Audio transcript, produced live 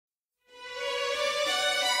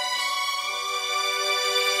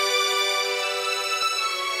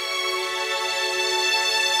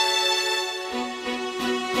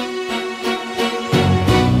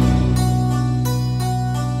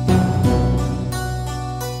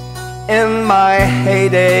In my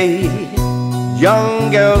heyday,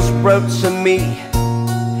 young girls wrote to me.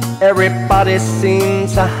 Everybody seemed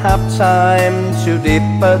to have time to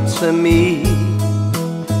devote to me.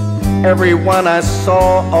 Everyone I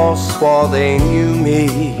saw all swore they knew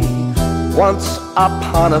me. Once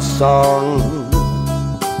upon a song,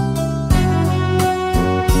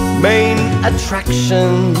 main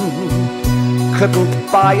attraction,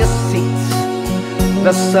 couldn't buy a seat.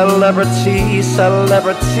 The celebrities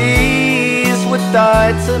would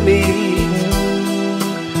die to meet.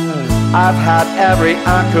 I've had every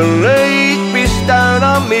accolade bestowed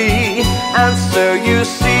on me, and so you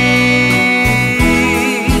see,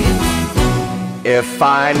 if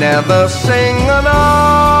I never sing another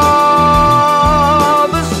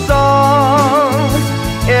song,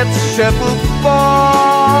 it shouldn't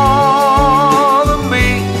bother me.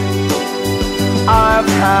 I've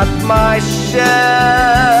had my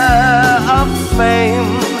share of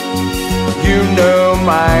fame, you know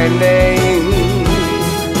my name.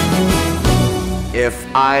 If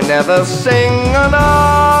I never sing another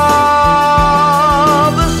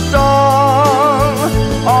song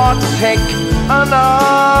or take another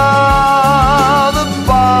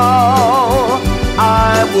bow,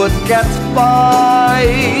 I would get by,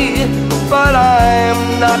 but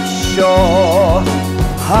I'm not sure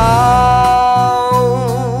how.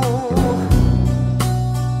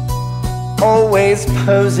 Always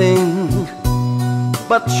posing,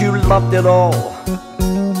 but you loved it all,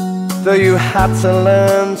 though you had to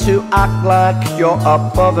learn to act like you're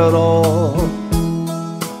above it all.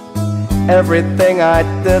 Everything I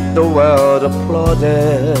did, the world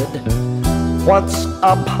applauded. Once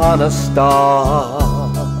upon a star,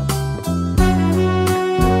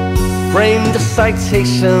 framed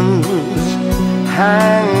citations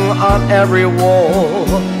hang on every wall.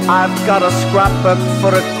 I've got a scrapbook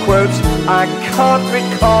full of quotes I can't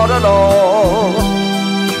record at all.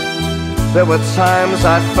 There were times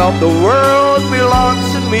I felt the world belonged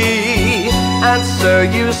to me, and so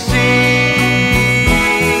you see,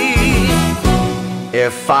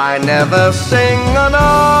 if I never sing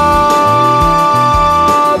another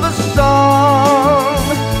song,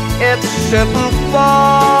 it shouldn't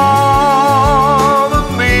bother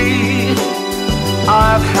me.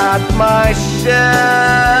 I've had my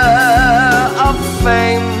share of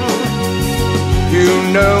fame, you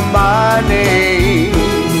know my name.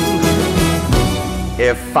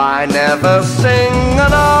 If I never sing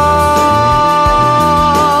another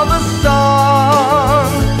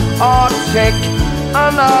song or take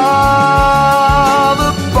another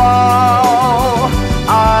bow, I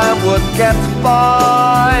would get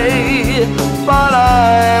by, but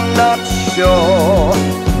I'm not sure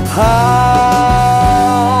how.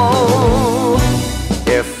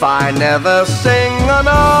 If I never sing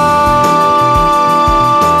another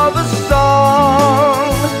song,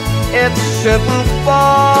 it shouldn't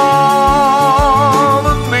bother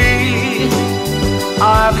me.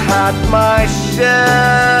 I've had my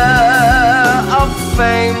share of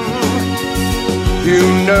fame, you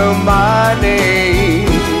know my name.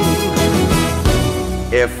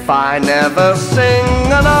 If I never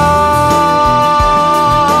sing another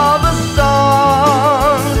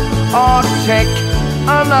song or take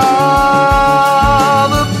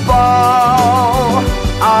another bow,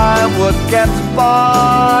 I would get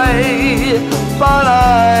by, but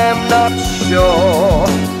I'm not sure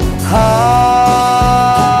how.